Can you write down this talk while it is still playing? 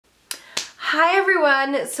Hi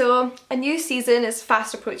everyone! So a new season is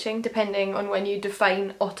fast approaching depending on when you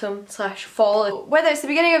define autumn/fall. Whether it's the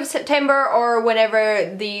beginning of September or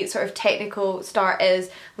whenever the sort of technical start is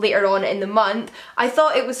later on in the month, I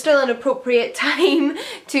thought it was still an appropriate time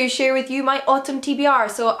to share with you my autumn TBR.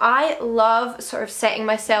 So I love sort of setting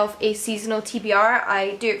myself a seasonal TBR.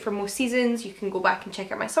 I do it for most seasons. You can go back and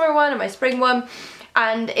check out my summer one and my spring one,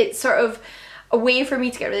 and it's sort of a way for me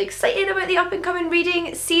to get really excited about the up and coming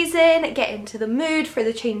reading season, get into the mood for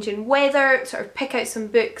the change in weather, sort of pick out some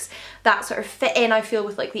books that sort of fit in, I feel,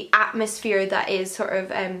 with like the atmosphere that is sort of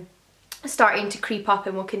starting to creep up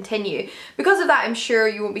and will continue. Because of that, I'm sure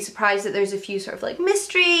you won't be surprised that there's a few sort of like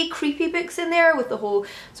mystery, creepy books in there with the whole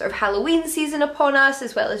sort of Halloween season upon us,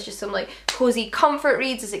 as well as just some like cozy comfort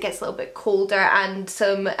reads as it gets a little bit colder, and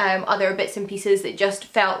some other bits and pieces that just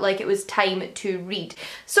felt like it was time to read.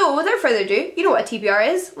 So without further ado, you know what a TBR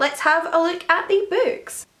is. Let's have a look at the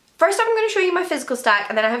books. First I'm going to show you my physical stack,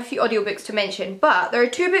 and then I have a few audiobooks to mention, but there are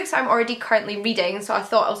two books I'm already currently reading, so I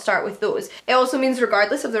thought I'll start with those. It also means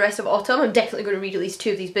regardless of the rest of autumn, I'm definitely going to read at least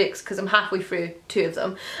two of these books because I'm halfway through two of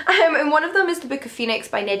them. And one of them is The Book of Phoenix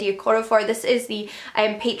by Nnedi Okorafor. This is the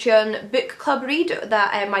Patreon book club read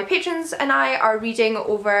that my patrons and I are reading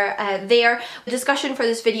over there. The discussion for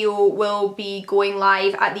this video will be going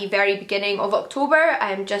live at the very beginning of October,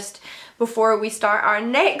 just before we start our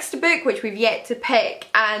next book, which we've yet to pick,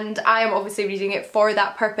 and I am obviously reading it for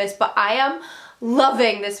that purpose, but I am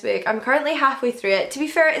loving this book. I'm currently halfway through it. To be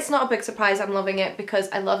fair, it's not a big surprise I'm loving it because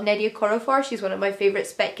I love Nnedi Okorafor. She's one of my favourite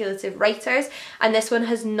speculative writers, and this one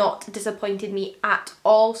has not disappointed me at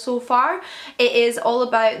all so far. It is all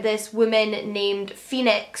about this woman named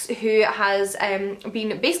Phoenix who has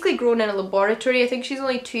been basically grown in a laboratory. I think she's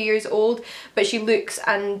only 2 years old, but she looks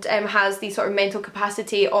and has the sort of mental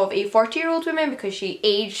capacity of a 40-year-old woman because she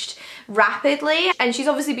aged rapidly, and she's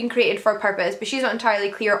obviously been created for a purpose, but she's not entirely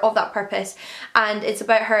clear of that purpose. And it's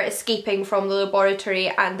about her escaping from the laboratory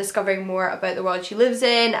and discovering more about the world she lives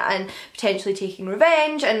in and potentially taking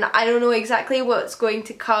revenge. And I don't know exactly what's going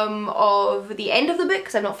to come of the end of the book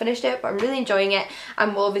because I've not finished it, but I'm really enjoying it,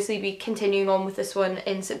 and we'll obviously be continuing on with this one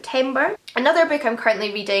in September. Another book I'm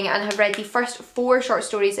currently reading and have read the first 4 short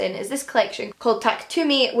stories in is this collection called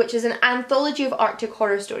Taktumi, which is an anthology of Arctic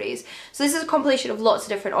horror stories. So this is a compilation of lots of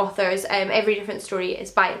different authors. Every different story is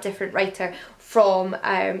by a different writer from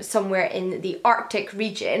somewhere in the Arctic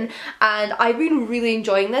region, and I've been really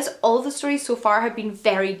enjoying this. All of the stories so far have been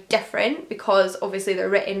very different because obviously they're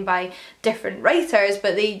written by different writers,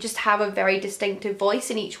 but they just have a very distinctive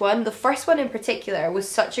voice in each one. The first one in particular was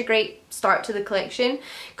such a great start to the collection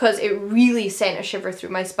because it really sent a shiver through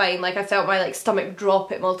my spine. Like, I felt my like stomach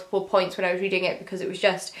drop at multiple points when I was reading it because it was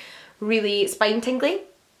just really spine tingling.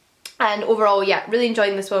 And overall, yeah, really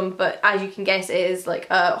enjoying this one, but as you can guess, it is like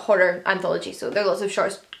a horror anthology, so there are lots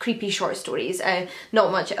of creepy short stories.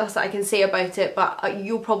 Not much else that I can say about it, but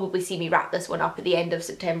you'll probably see me wrap this one up at the end of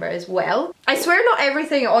September as well. I swear not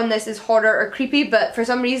everything on this is horror or creepy, but for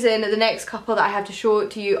some reason the next couple that I have to show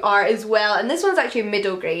to you are as well, and this one's actually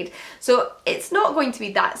middle grade, so it's not going to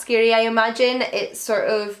be that scary, I imagine. It's sort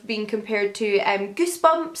of being compared to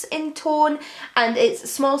Goosebumps in tone, and it's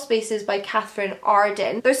Small Spaces by Catherine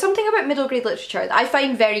Arden. There's something about middle grade literature that I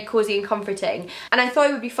find very cozy and comforting, and I thought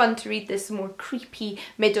it would be fun to read this more creepy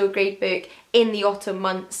middle grade book in the autumn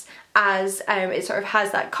months, as it sort of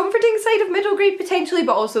has that comforting side of middle grade potentially,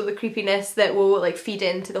 but also the creepiness that will like feed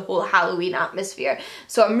into the whole Halloween atmosphere.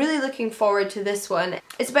 So I'm really looking forward to this one.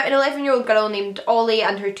 It's about an 11-year-old girl named Ollie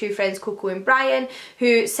and her 2 friends Coco and Brian,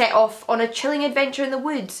 who set off on a chilling adventure in the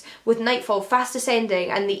woods with nightfall fast descending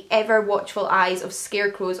and the ever watchful eyes of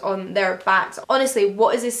scarecrows on their backs. Honestly,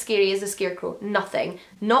 what is as scary as a scarecrow? Nothing.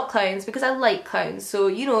 Not clowns, because I like clowns, so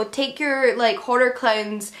you know, take your like horror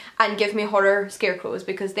clowns and give me horror scarecrows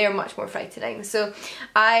because they're much more frightening. So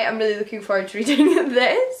I am really looking forward to reading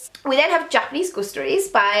this. We then have Japanese Ghost Stories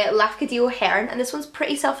by Lafcadio Hearn, and this one's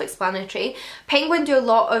pretty self-explanatory. Penguin do a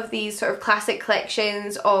lot of these sort of classic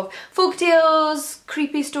collections of folk tales,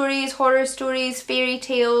 creepy stories, horror stories, fairy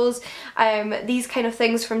tales, these kind of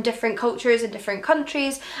things from different cultures and different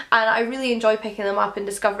countries, and I really enjoy picking them up and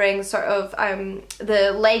discovering sort of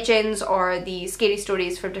the legends or the scary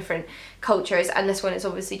stories from different cultures, and this one is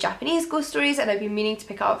obviously Japanese ghost stories, and I've been meaning to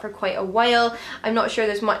pick it up for quite a while. I'm not sure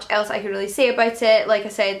there's much else I can really say about it. Like I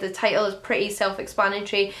said, the title is pretty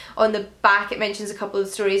self-explanatory. On the back it mentions a couple of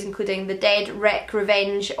stories including the dead wreak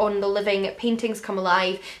revenge on the living, paintings come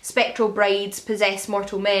alive, spectral brides possess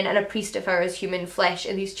mortal men, and a priest devours human flesh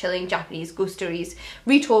in these chilling Japanese ghost stories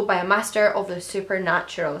retold by a master of the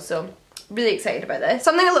supernatural. So really excited about this.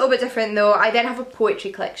 Something a little bit different though, I then have a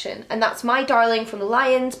poetry collection, and that's My Darling from the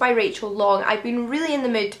Lions by Rachel Long. I've been really in the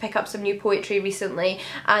mood to pick up some new poetry recently,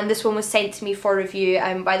 and this one was sent to me for review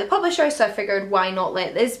by the publisher, so I figured why not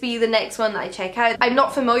let this be the next one that I check out. I'm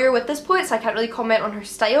not familiar with this poet, so I can't really comment on her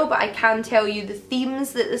style, but I can tell you the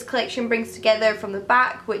themes that this collection brings together from the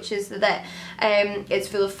back, which is that it's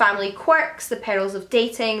full of family quirks, the perils of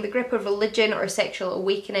dating, the grip of religion or sexual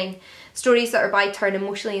awakening, stories that are by turn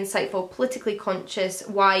emotionally insightful, politically conscious,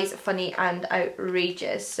 wise, funny and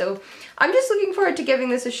outrageous. So I'm just looking forward to giving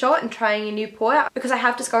this a shot and trying a new poet, because I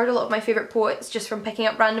have discovered a lot of my favourite poets just from picking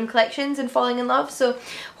up random collections and falling in love, so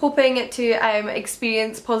hoping to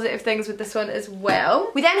experience positive things with this one as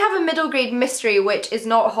well. We then have a middle grade mystery which is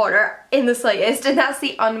not horror in the slightest, and that's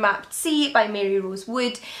The Unmapped Sea by Mary Rose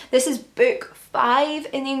Wood. This is book 5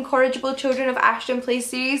 in the Incorrigible Children of Ashton Place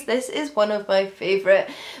series. This is one of my favourite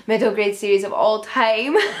middle grade series of all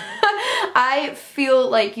time. I feel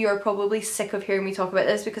like you're probably sick of hearing me talk about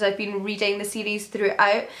this because I've been reading the series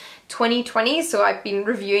throughout 2020, so I've been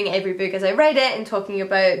reviewing every book as I read it and talking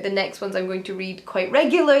about the next ones I'm going to read quite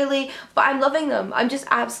regularly, but I'm loving them. I'm just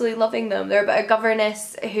absolutely loving them. They're about a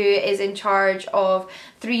governess who is in charge of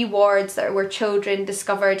 3 wards that were children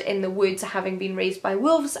discovered in the woods having been raised by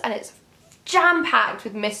wolves, and it's jam-packed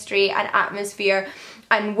with mystery and atmosphere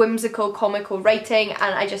and whimsical comical writing,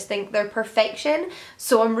 and I just think they're perfection,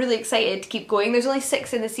 so I'm really excited to keep going. There's only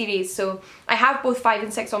 6 in the series, so I have both 5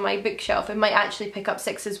 and 6 on my bookshelf. I might actually pick up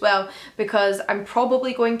 6 as well, because I'm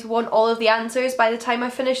probably going to want all of the answers by the time I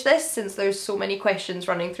finish this, since there's so many questions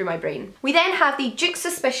running through my brain. We then have The Duke's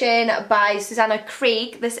Suspicion by Susanna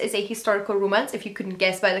Craig. This is a historical romance, if you couldn't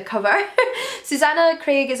guess by the cover. Susanna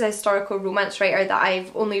Craig is a historical romance writer that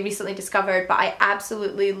I've only recently discovered, but I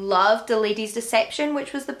absolutely loved A Lady's Deception,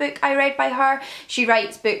 which was the book I read by her. She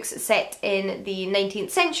writes books set in the 19th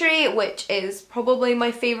century, which is probably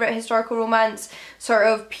my favourite historical romance sort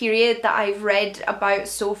of period that I've read about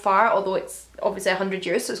so far, although it's obviously 100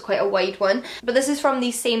 years, so it's quite a wide one. But this is from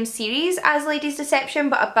the same series as Lady's Deception,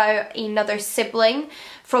 but about another sibling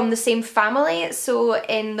from the same family. So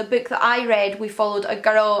in the book that I read, we followed a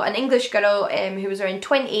girl, an English girl who was around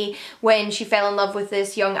 20 when she fell in love with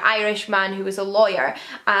this young Irish man who was a lawyer,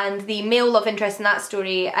 and the male love interest in that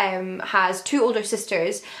story has 2 older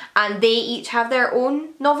sisters, and they each have their own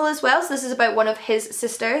novel as well. So this is about one of his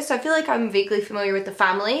sisters, so I feel like I'm vaguely familiar with the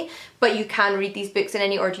family, but you can read these books in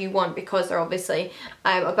any order you want because they're obviously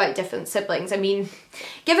about different siblings. I mean,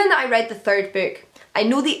 given that I read the 3rd book, I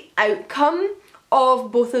know the outcome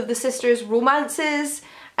of both of the sisters' romances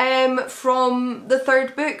from the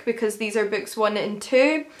 3rd book, because these are books 1 and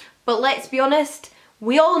 2, but let's be honest,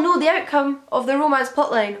 we all know the outcome of the romance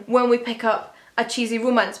plotline when we pick up a cheesy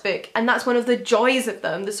romance book, and that's one of the joys of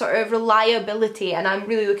them, the sort of reliability, and I'm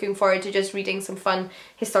really looking forward to just reading some fun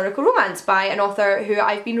historical romance by an author who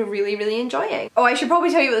I've been really enjoying. Oh, I should probably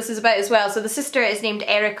tell you what this is about as well. So the sister is named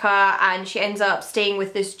Erica, and she ends up staying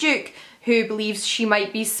with this duke who believes she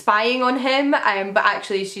might be spying on him, but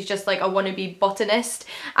actually she's just like a wannabe botanist,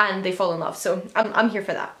 and they fall in love, so I'm here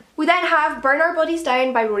for that. We then have Burn Our Bodies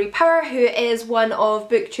Down by Rory Power, who is one of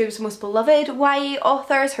BookTube's most beloved YA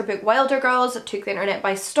authors. Her book Wilder Girls took the internet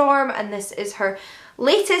by storm, and this is her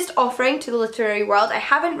latest offering to the literary world. I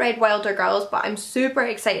haven't read Wilder Girls, but I'm super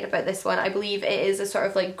excited about this one. I believe it is a sort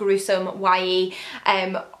of like gruesome YA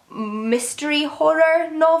mystery horror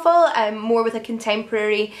novel, more with a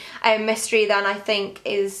contemporary mystery than I think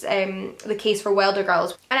is the case for Wilder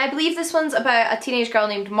Girls. And I believe this one's about a teenage girl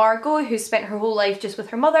named Margot who spent her whole life just with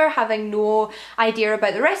her mother, having no idea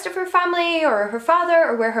about the rest of her family or her father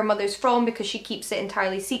or where her mother's from, because she keeps it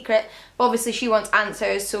entirely secret. But obviously she wants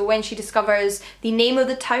answers, so when she discovers the name of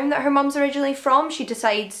the town that her mum's originally from, she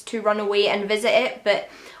decides to run away and visit it. But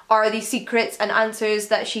are these secrets and answers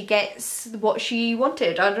that she gets what she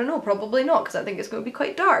wanted? I don't know, probably not, because I think it's going to be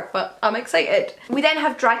quite dark, but I'm excited. We then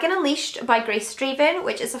have Dragon Unleashed by Grace Draven,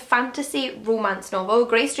 which is a fantasy romance novel.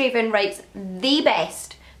 Grace Draven writes the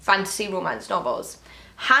best fantasy romance novels.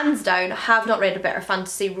 Hands down, have not read a better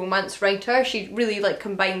fantasy romance writer. She really like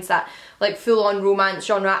combines that like full-on romance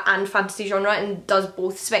genre and fantasy genre and does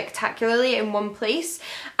both spectacularly in one place.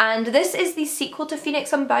 And this is the sequel to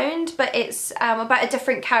Phoenix Unbound, but it's about a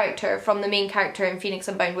different character from the main character in Phoenix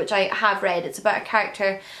Unbound, which I have read. It's about a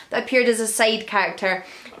character that appeared as a side character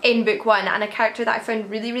in book 1, and a character that I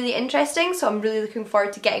found really interesting, so I'm really looking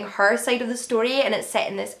forward to getting her side of the story. And it's set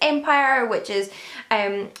in this empire which is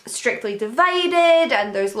strictly divided, and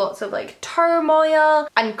and there's lots of like turmoil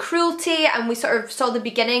and cruelty, and we sort of saw the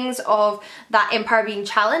beginnings of that empire being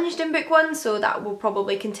challenged in book 1, so that will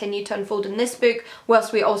probably continue to unfold in this book,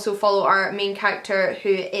 whilst we also follow our main character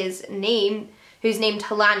who's named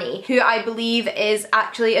Helani, who I believe is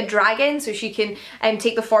actually a dragon, so she can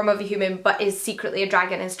take the form of a human but is secretly a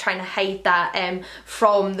dragon, is trying to hide that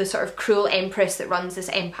from the sort of cruel empress that runs this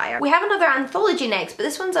empire. We have another anthology next, but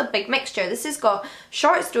this one's a big mixture. This has got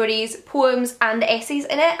short stories, poems and essays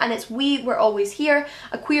in it, and it's We Were Always Here,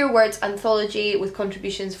 a queer words anthology with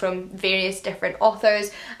contributions from various different authors,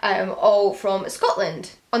 all from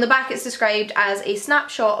Scotland. On the back it's described as a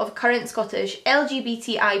snapshot of current Scottish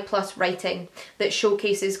LGBTI+ writing that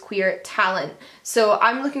showcases queer talent. So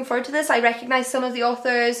I'm looking forward to this. I recognise some of the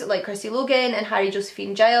authors like Kirsty Logan and Harry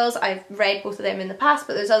Josephine Giles. I've read both of them in the past,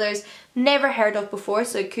 but there's others never heard of before,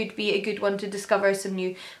 so it could be a good one to discover some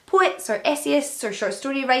new poets or essayists or short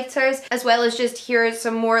story writers, as well as just hear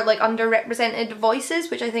some more like underrepresented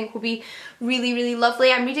voices, which I think will be really, really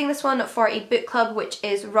lovely. I'm reading this one for a book club which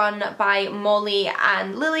is run by Molly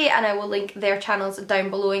and Lily, and I will link their channels down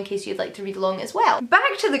below in case you'd like to read along as well.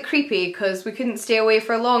 Back to the creepy, because we couldn't stay away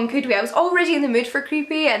for long, could we? I was already in the mood for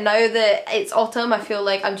creepy, and now that it's autumn I feel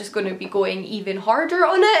like I'm just going to be going even harder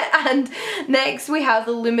on it. And next we have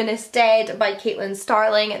The Luminous Dead by Caitlin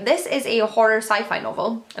Starling. This is a horror sci-fi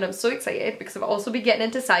novel, and I'm so excited because I've also been getting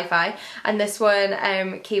into sci-fi, and this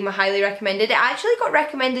one came highly recommended. It actually got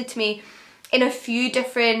recommended to me in a few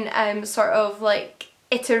different sort of like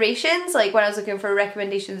iterations, like when I was looking for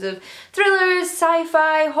recommendations of thrillers,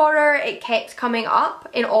 sci-fi, horror, it kept coming up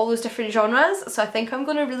in all those different genres, so I think I'm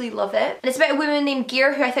gonna really love it. And it's about a woman named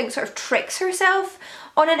Gear who I think sort of tricks herself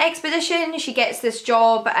on an expedition. She gets this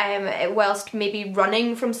job whilst maybe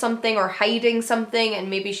running from something or hiding something, and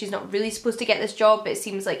maybe she's not really supposed to get this job, but it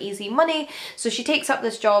seems like easy money, so she takes up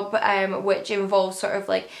this job which involves sort of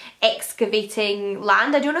like excavating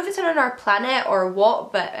land. I don't know if it's on our planet or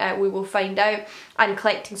what, but we will find out, and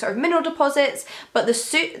collecting sort of mineral deposits. But the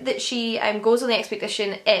suit that she goes on the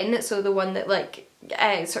expedition in, so the one that like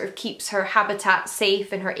sort of keeps her habitat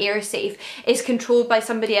safe and her air safe, is controlled by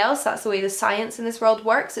somebody else. That's the way the science in this world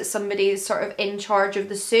works. It's somebody sort of in charge of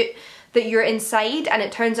the suit that you're inside, and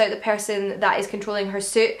it turns out the person that is controlling her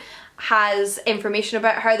suit has information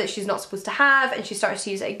about her that she's not supposed to have, and she starts to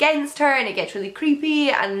use it against her, and it gets really creepy,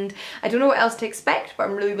 and I don't know what else to expect, but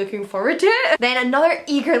I'm really looking forward to it. Then another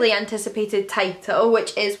eagerly anticipated title,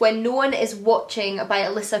 which is When No One Is Watching by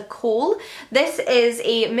Alyssa Cole. This is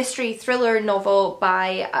a mystery thriller novel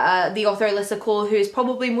by the author Alyssa Cole, who is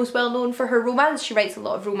probably most well known for her romance. She writes a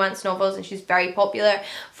lot of romance novels and she's very popular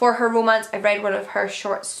for her romance. I've read one of her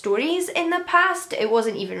short stories in the past. It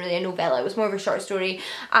wasn't even really a novella, it was more of a short story,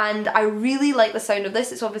 and I really like the sound of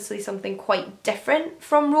this. It's obviously something quite different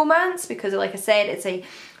from romance because, like I said, it's a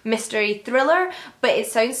mystery thriller, but it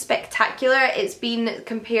sounds spectacular. It's been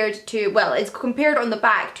compared to, well, it's compared on the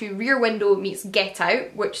back to Rear Window meets Get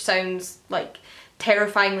Out, which sounds like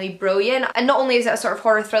terrifyingly brilliant. And not only is it a sort of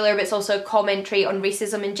horror thriller, but it's also a commentary on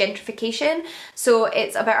racism and gentrification. So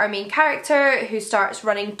it's about our main character who starts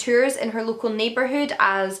running tours in her local neighbourhood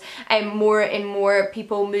as more and more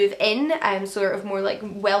people move in, sort of more like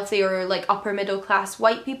wealthy or like upper middle class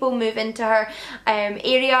white people move into her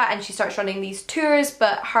area, and she starts running these tours,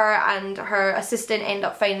 but her and her assistant end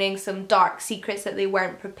up finding some dark secrets that they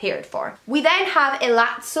weren't prepared for. We then have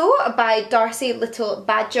Elazzo by Darcy Little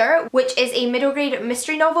Badger, which is a middle grade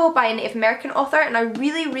mystery novel by a Native American author, and I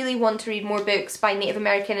really want to read more books by Native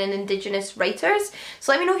American and Indigenous writers,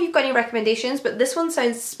 so let me know if you've got any recommendations, but this one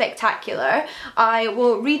sounds spectacular. I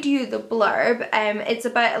will read you the blurb. It's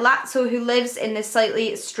about Elazzo, who lives in this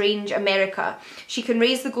slightly strange America. She can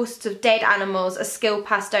raise the ghosts of dead animals, a skill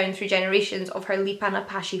passed down through generations of her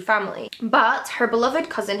Lipan-Apache family. But her beloved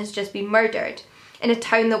cousin has just been murdered in a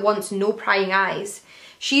town that wants no prying eyes.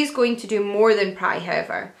 She is going to do more than pry,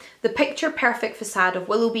 however. The picture-perfect facade of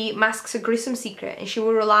Willoughby masks a gruesome secret, and she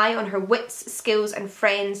will rely on her wits, skills and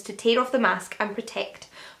friends to tear off the mask and protect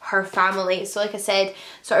her family. So like I said,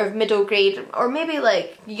 sort of middle grade or maybe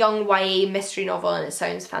like young YA mystery novel, and it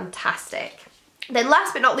sounds fantastic. Then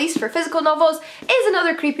last but not least for physical novels is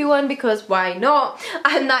another creepy one, because why not?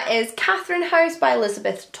 And that is Catherine House by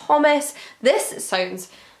Elizabeth Thomas. This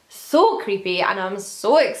sounds so creepy and I'm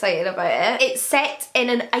so excited about it. It's set in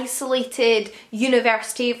an isolated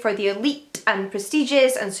university for the elite and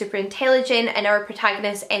prestigious and super intelligent, and our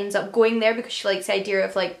protagonist ends up going there because she likes the idea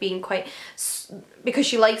of like being because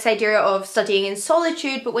she likes the idea of studying in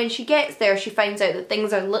solitude, but when she gets there she finds out that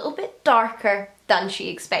things are a little bit darker than she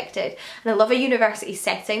expected. And I love a university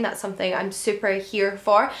setting, that's something I'm super here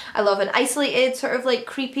for. I love an isolated sort of like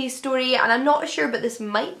creepy story, and I'm not sure, but this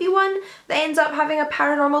might be one that ends up having a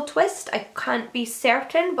paranormal twist. I can't be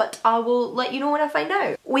certain, but I will let you know when I find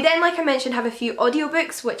out. We then, like I mentioned, have a few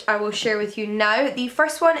audiobooks which I will share with you now. The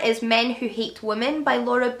first one is Men Who Hate Women by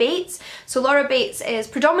Laura Bates. So Laura Bates is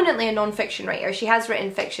predominantly a non-fiction writer. She has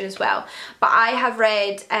written fiction as well, but I have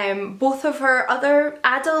read both of her other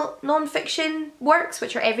adult non-fiction works,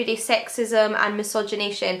 which are Everyday Sexism and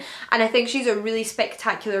Misogynation, and I think she's a really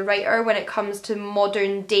spectacular writer when it comes to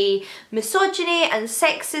modern day misogyny and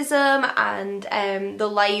sexism and the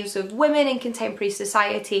lives of women in contemporary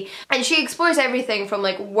society. And she explores everything from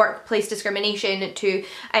like workplace discrimination to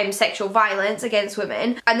sexual violence against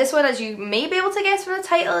women. And this one, as you may be able to guess from the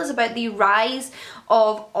title, is about the rise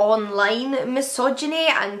of online misogyny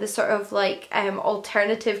and the sort of like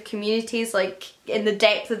alternative communities like in the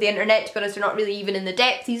depth of the internet. To be honest, they're not really even in the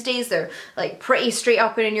depth these days. They're like pretty straight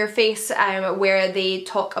up and in your face, where they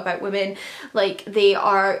talk about women like they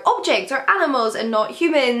are objects or animals and not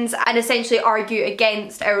humans, and essentially argue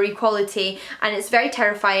against our equality. And it's very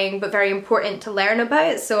terrifying but very important to learn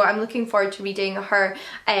about, so I'm looking forward to reading her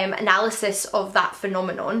analysis of that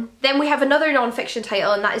phenomenon. Then we have another non-fiction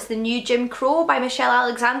title, and that is The New Jim Crow by Michelle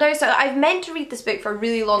Alexander. So I've meant to read this book for a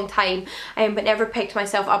really long time, but never picked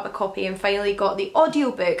myself up a copy, and finally got the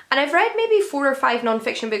audiobook. And I've read maybe 4 or 5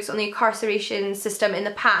 non-fiction books on the incarceration system in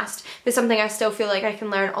the past. It's something I still feel like I can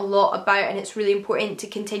learn a lot about, and it's really important to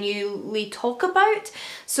continually talk about.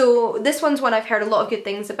 So this one's one I've heard a lot of good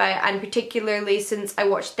things about, and particularly since I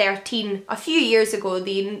watched 13 a few years ago,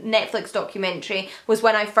 the Netflix documentary, was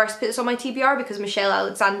when I first put this on my TBR, because Michelle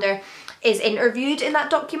Alexander is interviewed in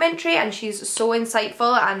that documentary and she's so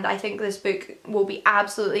insightful, and I think this book will be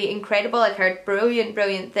absolutely incredible. I've heard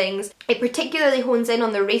brilliant things. It particularly hones in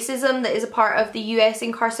on the racism that is a part of the US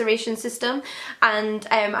incarceration system, and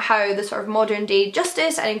how the sort of modern day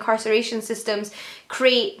justice and incarceration systems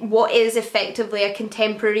create what is effectively a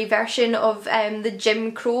contemporary version of the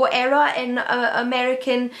Jim Crow era in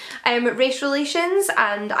American race relations.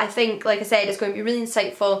 And I think, like I said, it's going to be really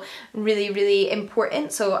insightful, really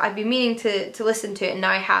important, so I've been meaning to listen to it, and now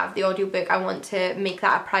I have the audiobook. I want to make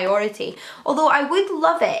that a priority. Although I would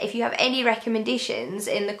love it if you have any recommendations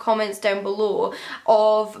in the comments down below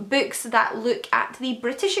of books that look at the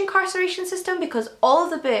British incarceration system, because all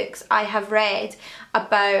of the books I have read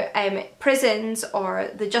about prisons or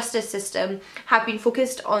the justice system have been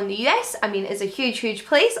focused on the US. I mean, it's a huge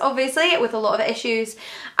place, obviously, with a lot of issues,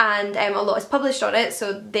 and a lot is published on it,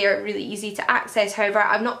 so they're really easy to access. However,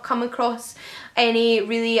 I've not come across any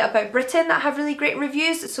really about Britain that have really great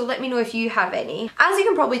reviews, so let me know if you have any. As you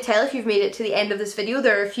can probably tell if you've made it to the end of this video,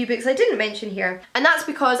 there are a few books I didn't mention here, and that's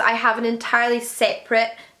because I have an entirely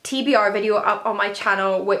separate TBR video up on my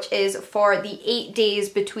channel, which is for the 8 days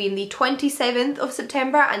between the 27th of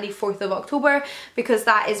September and the 4th of October, because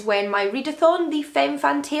that is when my readathon, the Femme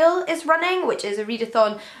Fatale, is running, which is a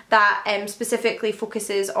readathon that specifically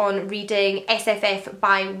focuses on reading SFF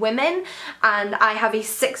by women. And I have a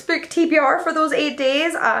 6-book TBR for those 8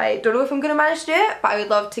 days. I don't know if I'm going to manage to do it, but I would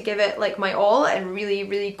love to give it like my all and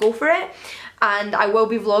really go for it. And I will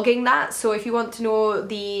be vlogging that, so if you want to know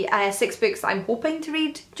the 6 books that I'm hoping to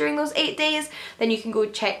read during those 8 days, then you can go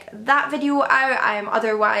check that video out.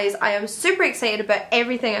 Otherwise, I am super excited about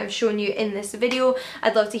everything I've shown you in this video.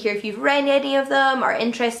 I'd love to hear if you've read any of them, or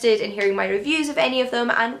interested in hearing my reviews of any of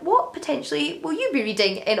them, and what potentially will you be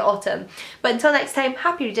reading in autumn. But until next time,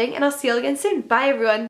 happy reading, and I'll see you all again soon. Bye everyone!